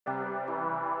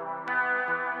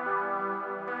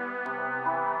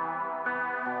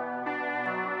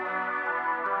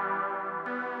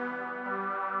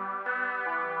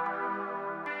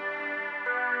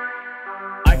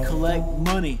collect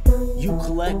money, you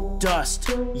collect dust.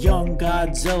 Young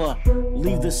Godzilla,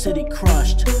 leave the city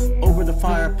crushed. Over the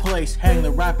fireplace hang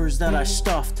the rappers that I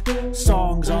stuffed.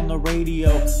 Songs on the radio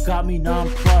got me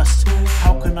nonplussed.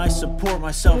 How can I support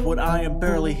myself when I am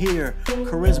barely here?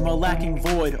 Charisma lacking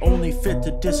void, only fit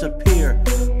to disappear.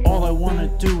 All I wanna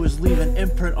do is leave an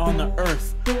imprint on the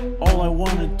earth. All I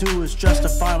wanna do is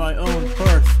justify my own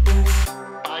birth.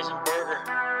 Bison burger,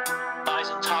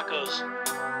 Bison tacos,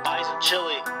 Bison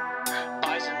chili,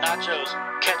 Bison nachos.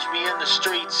 Catch me in the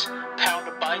streets, pound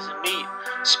of Bison meat,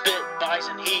 spit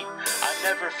Bison heat. I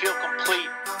never feel complete.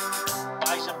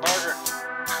 Bison burger,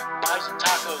 Bison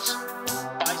tacos,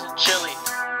 Bison chili,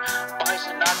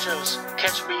 Bison nachos.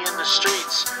 Catch me in the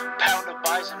streets, pound of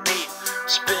Bison meat,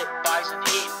 spit Bison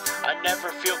heat. I never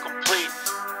feel complete.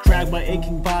 Drag my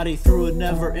aching body through a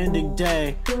never-ending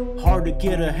day. Hard to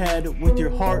get ahead with your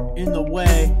heart in the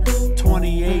way.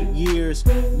 28 years,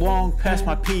 long past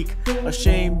my peak.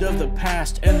 Ashamed of the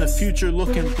past and the future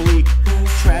looking bleak.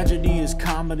 Tragedy is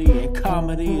comedy and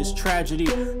comedy is tragedy.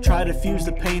 Try to fuse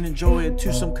the pain and joy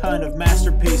into some kind of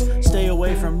masterpiece. Stay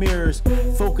away from mirrors,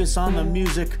 focus on the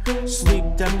music. Sleep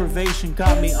deprivation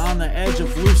got me on the edge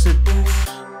of lucid.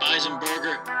 Bison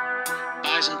burger,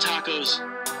 Bison tacos,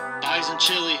 Bison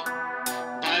chili,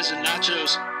 Bison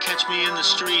nachos. Catch me in the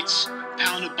streets,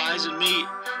 pound of Bison meat,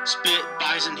 spit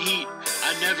Bison heat.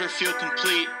 I never feel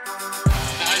complete.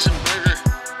 Bison burger,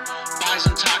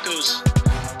 Bison tacos,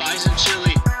 Bison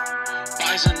chili,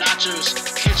 Bison nachos.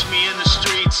 Catch me in the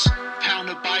streets, pound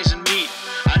of Bison meat.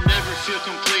 I never feel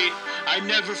complete. I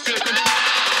never feel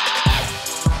complete.